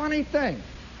 it's a funny thing.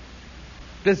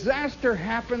 Disaster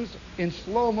happens in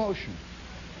slow motion.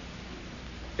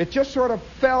 It just sort of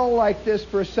fell like this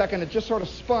for a second. It just sort of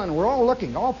spun. We're all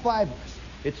looking, all 5 of us.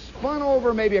 It spun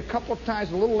over maybe a couple of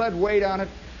times, a little lead weight on it,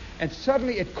 and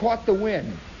suddenly it caught the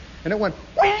wind. And it went,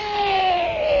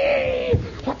 whee!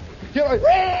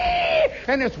 Whee!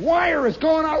 And this wire is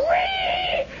going on,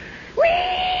 whee!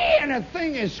 Whee! And the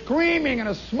thing is screaming and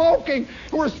is smoking.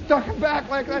 And we're stuck back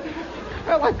like that.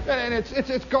 And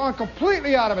it's gone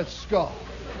completely out of its skull.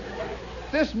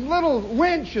 This little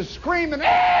winch is screaming,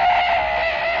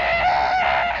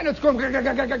 and it's going,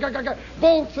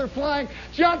 bolts are flying.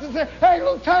 Johnson said, hey,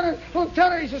 Lieutenant.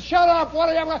 He says, shut up. What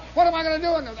am I going to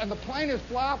do? And the plane is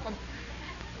flopping.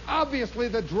 Obviously,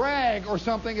 the drag or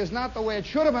something is not the way it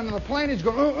should have been, and the plane is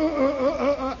going,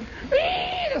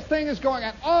 this thing is going,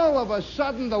 and all of a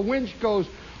sudden the winch goes,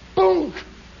 boom,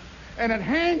 and it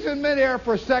hangs in midair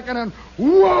for a second, and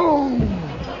whoa!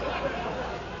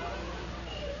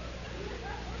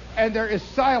 And there is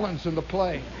silence in the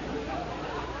plane.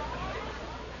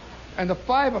 And the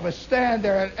 5 of us stand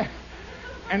there,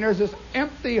 and there's this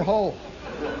empty hole.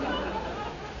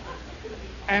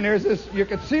 And there's this, you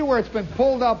can see where it's been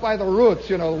pulled out by the roots,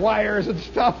 wires and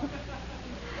stuff.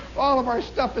 All of our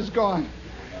stuff is gone.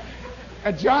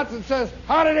 And Johnson says,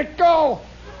 how did it go?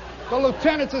 The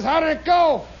lieutenant says, how did it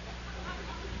go?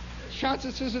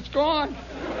 Johnson says, it's gone.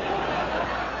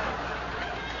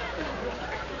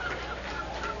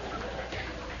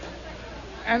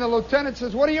 And the lieutenant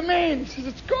says, what do you mean? He says,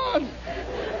 it's gone.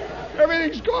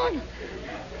 Everything's gone.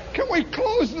 Can we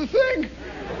close the thing?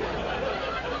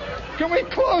 Can we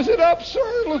close it up,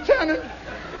 sir, Lieutenant?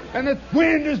 And the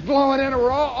wind is blowing in, and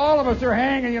we're all of us are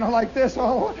hanging, like this.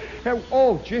 Oh,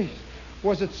 geez.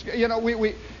 Was it,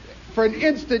 we for an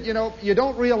instant, you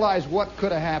don't realize what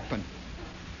could have happened.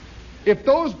 If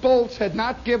those bolts had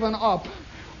not given up,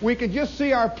 we could just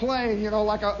see our plane,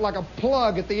 like a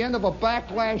plug at the end of a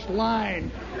backlash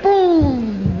line.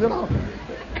 Boom!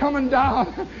 Coming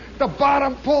down. The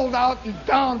bottom pulled out and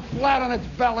down flat on its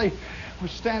belly. We're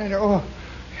standing there. Oh.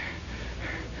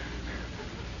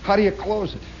 How do you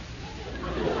close it?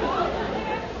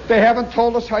 They haven't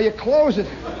told us how you close it.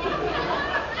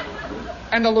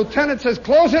 And the lieutenant says,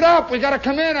 close it up. We got to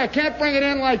come in. I can't bring it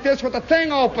in like this with the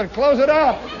thing open. Close it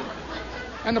up.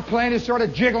 And the plane is sort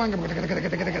of jiggling.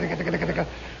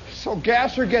 So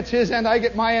Gasser gets his end, I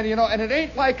get my end, and it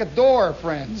ain't like a door,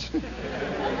 friends.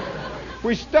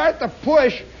 We start to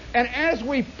push, and as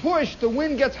we push, the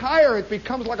wind gets higher. It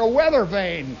becomes like a weather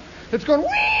vane. It's going,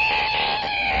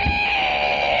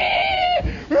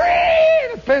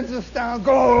 it pins us down,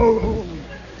 go.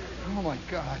 Oh, my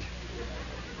God.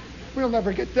 We'll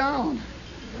never get down.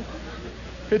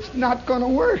 It's not going to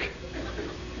work.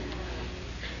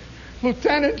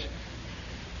 Lieutenant,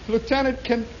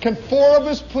 can 4 of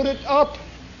us put it up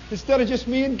instead of just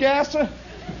me and Gasser?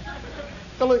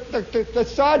 The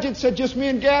sergeant said just me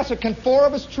and Gasser. Can 4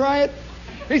 of us try it?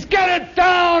 He's get it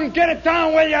down,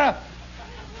 will ya?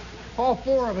 All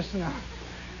 4 of us now.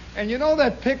 And you know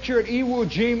that picture at Iwo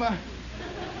Jima?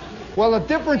 Well, the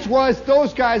difference was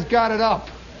those guys got it up.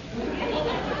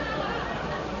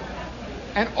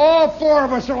 And all 4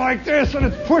 of us are like this, and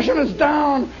it's pushing us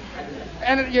down.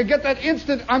 And you get that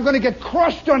instant, I'm going to get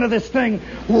crushed under this thing.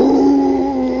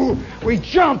 Woo! We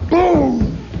jump,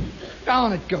 boom!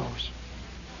 Down it goes.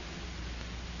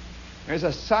 There's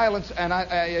a silence, and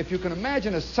if you can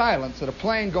imagine a silence at a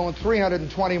plane going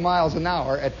 320 miles an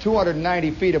hour at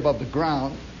 290 feet above the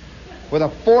ground with a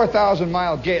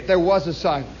 4,000-mile gate, there was a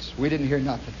silence. We didn't hear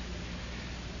nothing.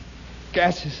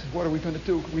 Gas says, what are we going to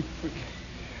do?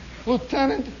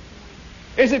 Lieutenant,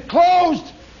 is it closed?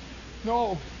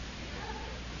 No.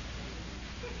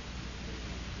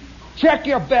 Check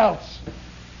your belts.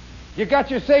 You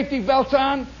got your safety belts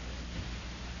on?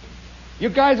 You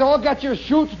guys all got your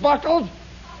chutes buckled?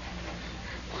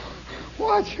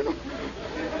 What?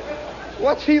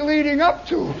 What's he leading up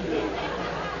to?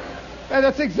 And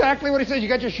that's exactly what he said. You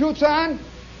got your chutes on?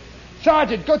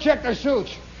 Sergeant, go check their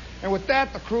chutes. And with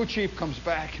that, the crew chief comes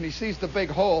back, and he sees the big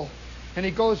hole. And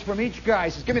he goes from each guy,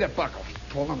 he says, give me that buckle.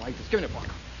 Pull him like this. Give me that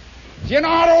buckle. Do you know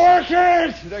how to work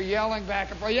it? They're yelling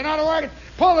back and forth. You know how to work it?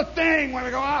 Pull the thing. When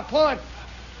we go out, pull it.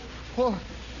 pull.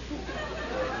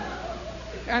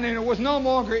 And then it was no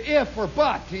longer if or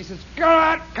but. He says,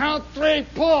 got it, count 3,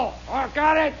 pull. Oh,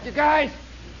 got it, you guys?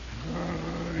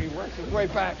 He works his way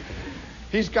back.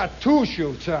 He's got 2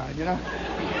 chutes on, you know.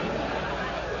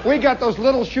 We got those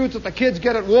little chutes that the kids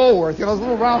get at Woolworth, you know, those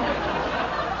little round.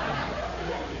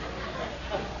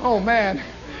 Oh, man.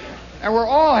 And we're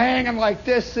all hanging like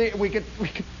this. See, we could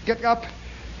get up.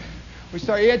 We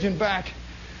start edging back.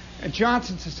 And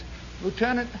Johnson says,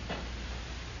 Lieutenant,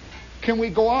 can we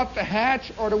go out the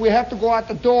hatch or do we have to go out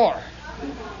the door?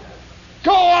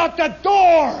 Go out the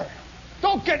door!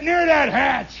 Don't get near that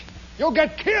hatch. You'll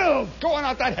get killed going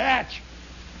out that hatch.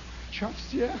 Johnson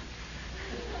says, yeah.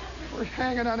 We're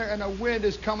hanging on there and the wind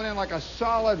is coming in like a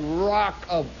solid rock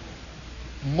of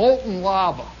molten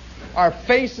lava. Our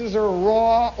faces are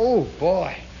raw. Oh,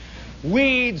 boy.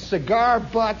 Weeds, cigar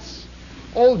butts,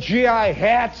 old GI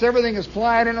hats, everything is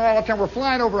flying in all the time. We're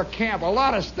flying over a camp. A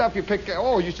lot of stuff you pick.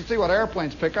 Oh, you should see what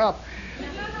airplanes pick up.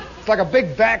 It's like a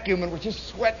big vacuum and we're just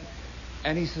sweating.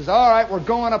 And he says, all right, we're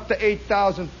going up to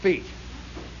 8,000 feet.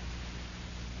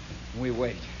 And we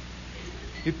wait.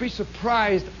 You'd be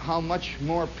surprised how much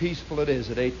more peaceful it is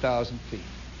at 8,000 feet.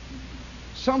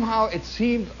 Somehow it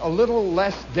seemed a little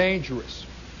less dangerous.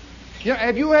 You know,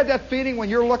 have you had that feeling when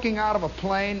you're looking out of a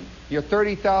plane, you're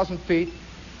 30,000 feet,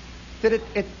 that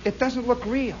it doesn't look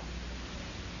real?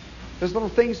 There's little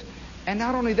things, and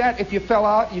not only that, if you fell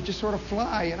out, you just sort of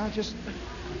fly, you know,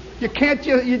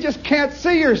 you just can't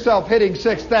see yourself hitting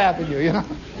 6th Avenue, you know.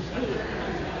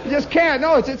 You just can't.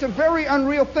 No, it's a very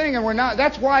unreal thing, and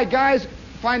that's why guys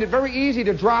find it very easy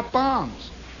to drop bombs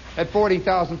at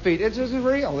 40,000 feet. It isn't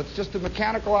real. It's just a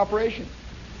mechanical operation.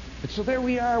 And so there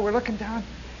we are. We're looking down.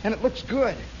 And it looks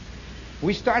good.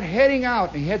 We start heading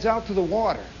out, and he heads out to the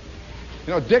water.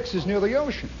 You know, Dix is near the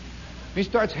ocean. He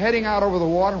starts heading out over the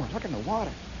water. We're looking at the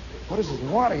water. What is this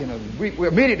water? You know, we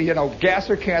immediately, you know,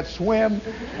 Gasser can't swim.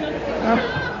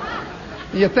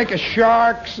 You think of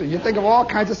sharks. You think of all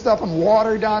kinds of stuff in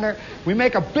water down there. We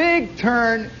make a big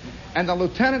turn, and the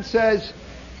lieutenant says,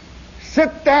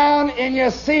 sit down in your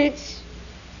seats,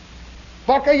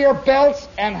 buckle your belts,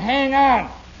 and hang on.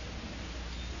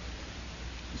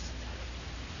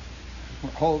 We're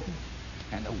holding,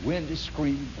 and the wind is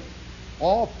screaming.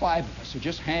 All 5 of us are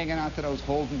just hanging out to those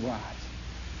holding rods.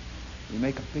 We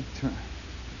make a big turn,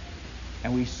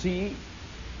 and we see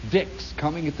Dix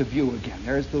coming into view again.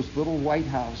 There's those little white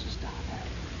houses down there.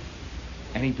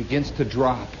 And he begins to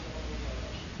drop.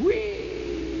 Whee!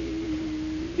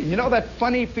 You know that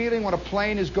funny feeling when a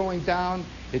plane is going down?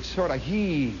 It sort of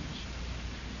heaves.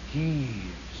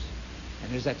 And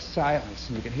there's that silence,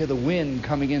 and you can hear the wind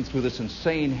coming in through this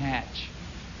insane hatch.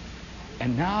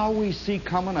 And now we see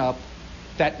coming up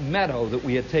that meadow that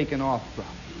we had taken off from.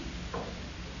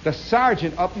 The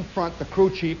sergeant up in front, the crew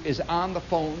chief, is on the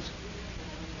phones.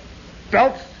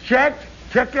 Belts checked.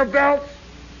 Check your belts.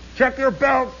 Check your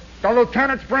belts. The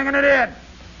lieutenant's bringing it in.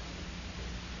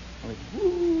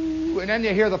 Woo, and then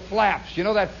you hear the flaps. You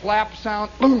know that flap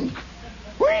sound?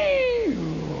 Whee!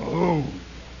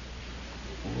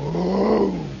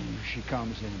 Whoa, she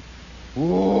comes in.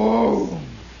 Whoa.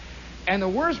 And the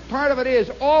worst part of it is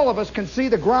all of us can see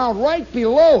the ground right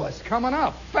below us coming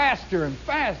up faster and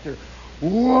faster.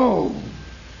 Whoa.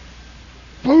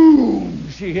 Boom,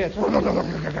 she hits.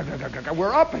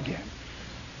 We're up again.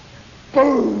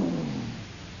 Boom.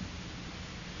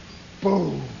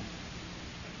 Boom.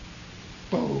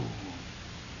 Boom.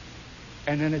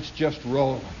 And then it's just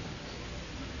rolling.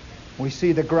 We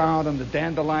see the ground and the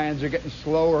dandelions are getting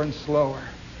slower and slower.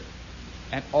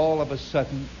 And all of a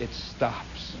sudden, it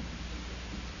stops.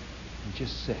 And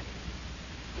just sit.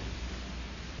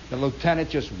 The lieutenant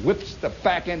just whips the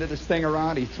back end of this thing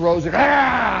around. He throws it.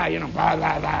 You know, blah,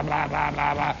 blah, blah, blah, blah,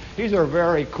 blah, blah. These are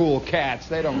very cool cats.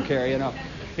 They don't care, you know.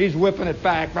 He's whipping it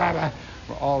back, blah, blah.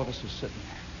 Where all of us are sitting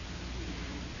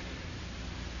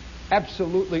there.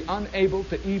 Absolutely unable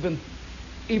to even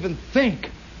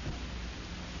think.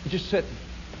 We're just sitting.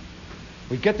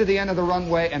 We get to the end of the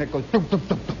runway, and it goes...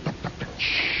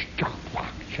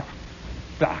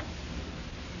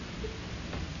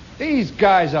 These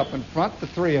guys up in front, the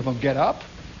 3 of them get up.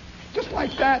 Just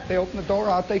like that. They open the door,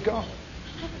 out they go.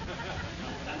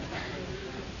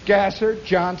 Gasser,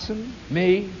 Johnson,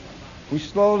 me. We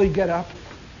slowly get up.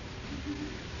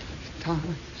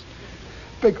 Thomas.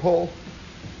 Big hole.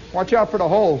 Watch out for the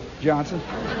hole, Johnson.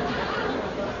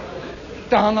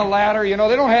 Down the ladder. You know,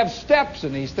 they don't have steps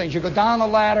in these things. You go down the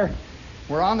ladder.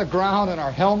 We're on the ground, and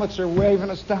our helmets are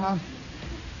waving us down.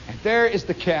 And there is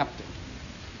the captain.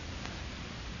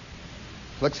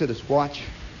 Looks at his watch.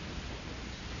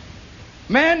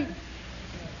 Men,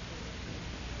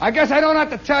 I guess I don't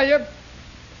have to tell you.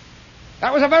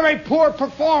 That was a very poor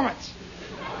performance.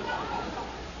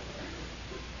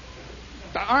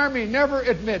 The Army never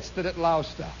admits that it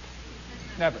loused up.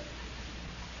 Never.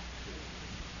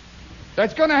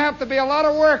 There's going to have to be a lot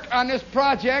of work on this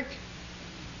project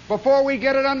before we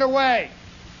get it underway.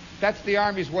 That's the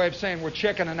Army's way of saying we're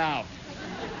chickening out.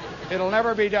 It'll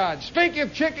never be done. Speaking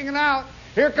of chickening out,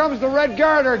 here comes the Red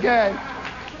Garter gang.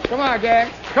 Come on, gang.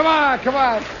 Come on, come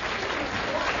on.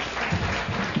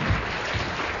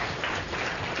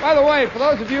 By the way, for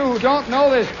those of you who don't know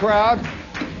this crowd,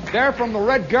 they're from the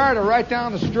Red Garter right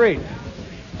down the street.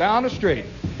 Down the street.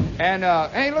 And,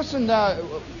 hey, listen,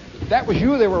 that was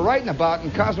you they were writing about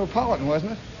in Cosmopolitan,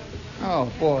 wasn't it?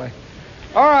 Oh, boy.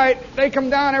 All right, they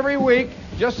come down every week,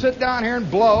 just sit down here and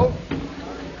blow,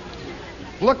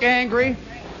 look angry,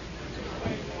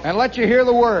 and let you hear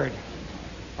the word.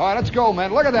 All right, let's go,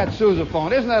 man. Look at that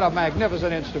sousaphone. Isn't that a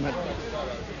magnificent instrument?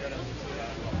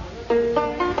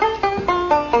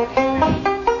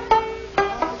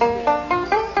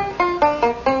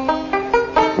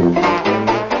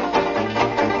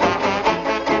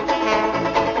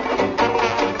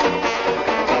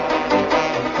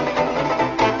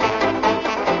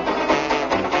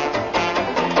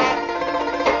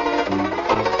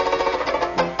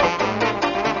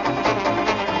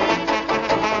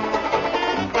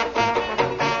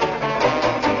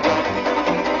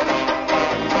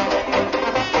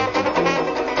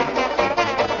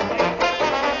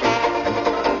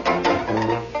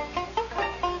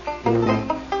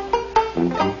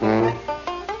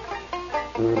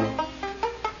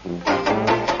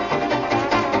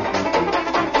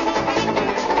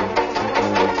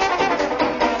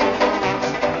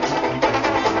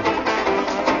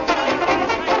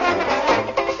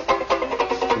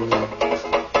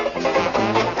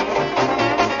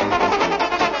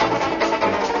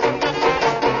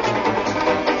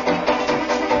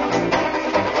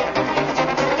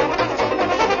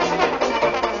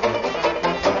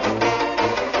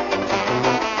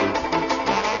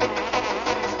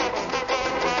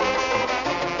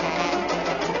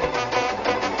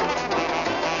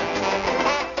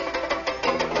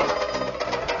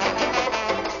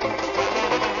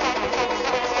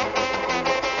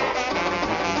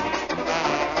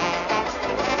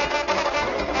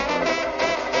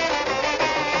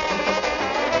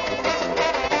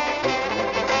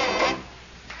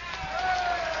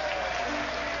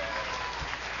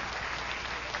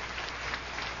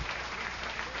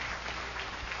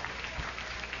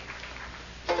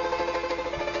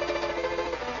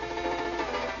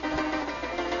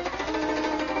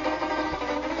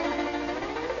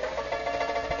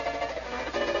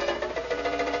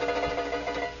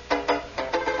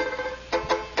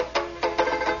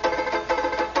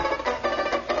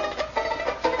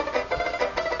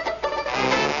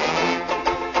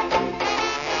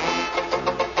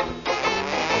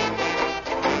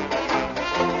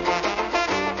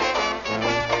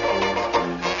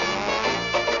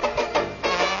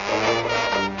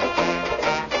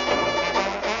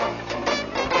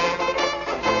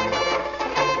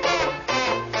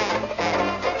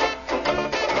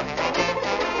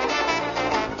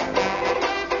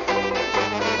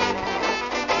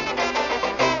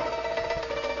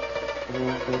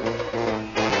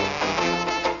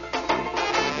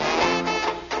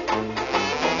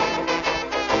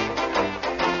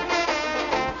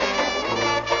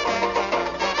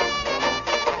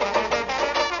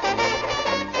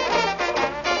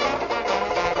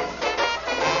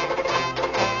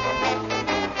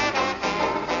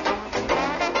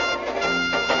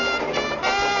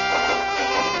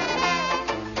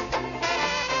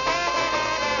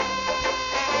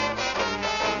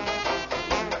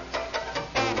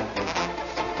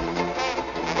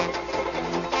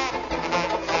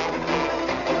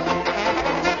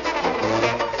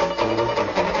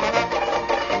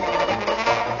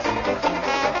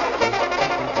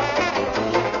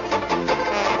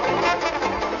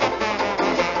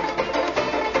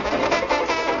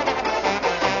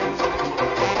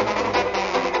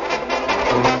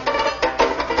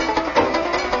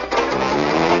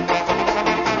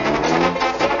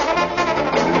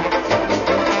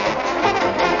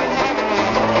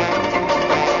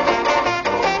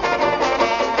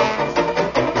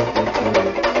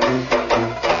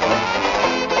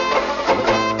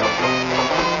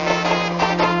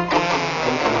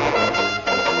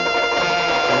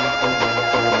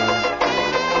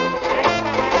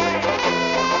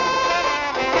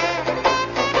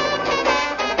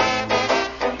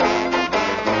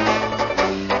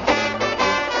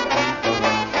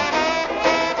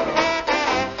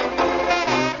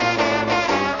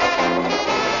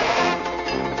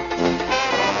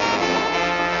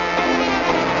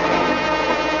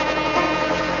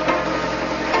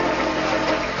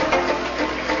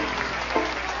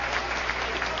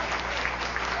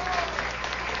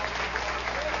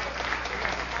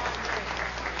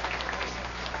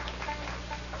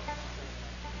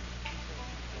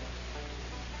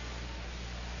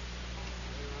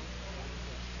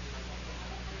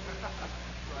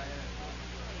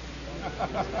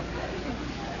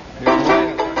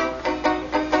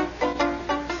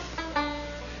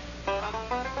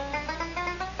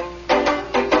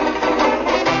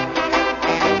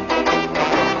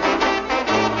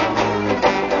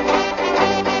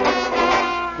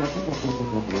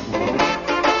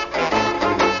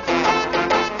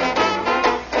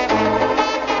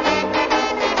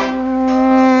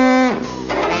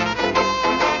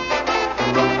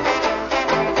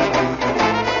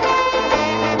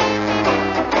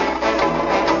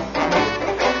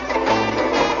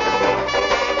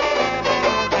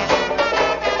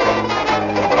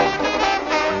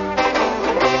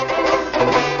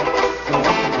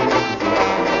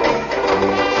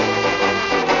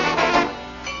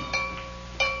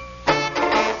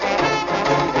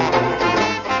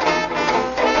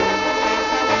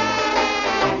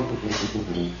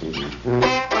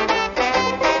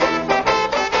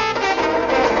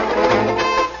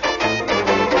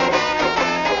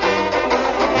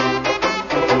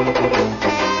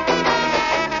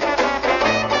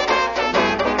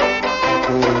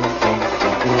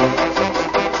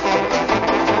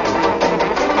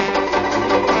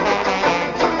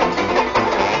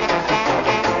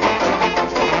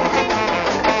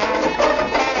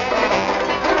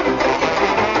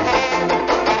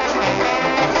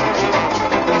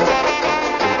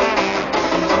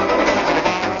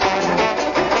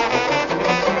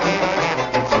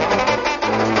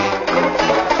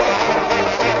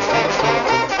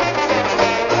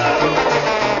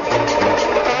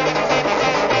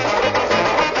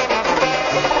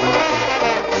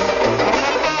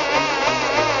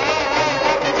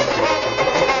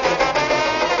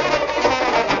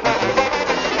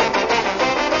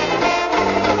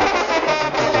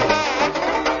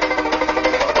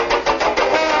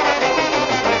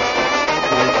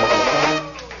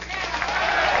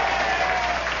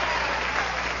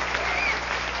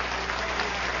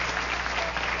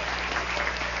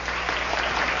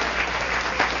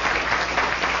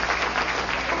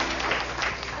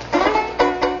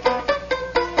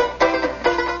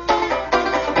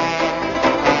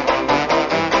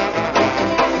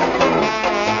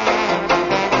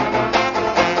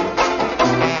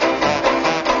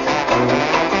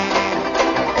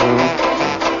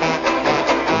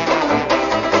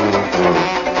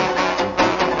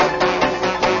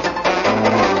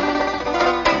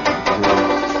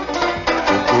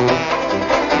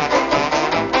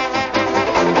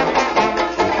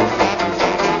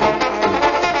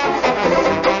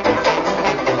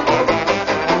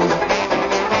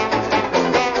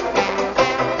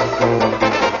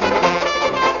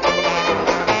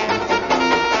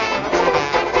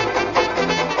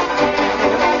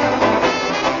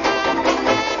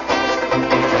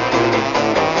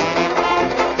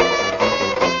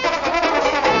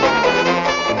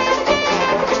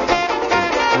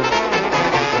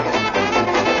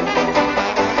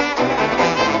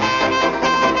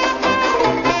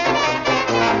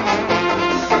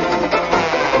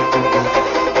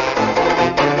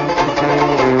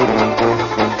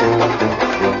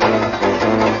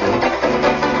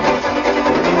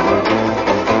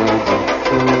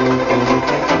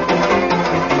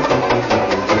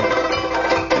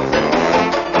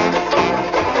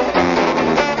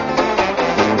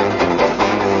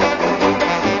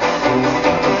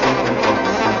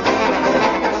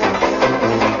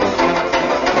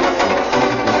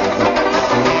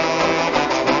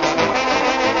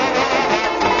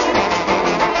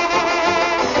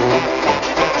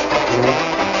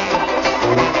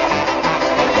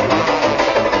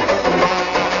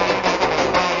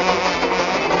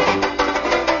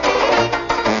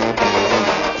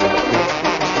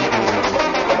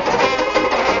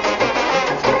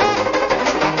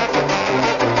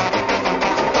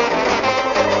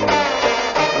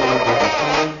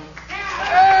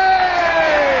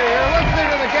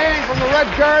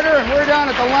 Carter, and we're down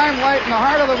at the Limelight in the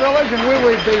heart of the village, and we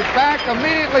will be back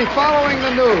immediately following the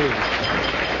news.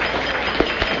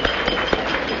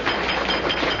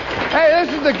 Hey,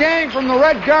 this is the gang from the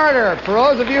Red Garter, for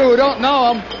those of you who don't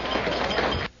know them.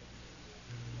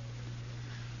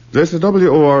 This is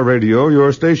WOR Radio,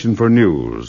 your station for news.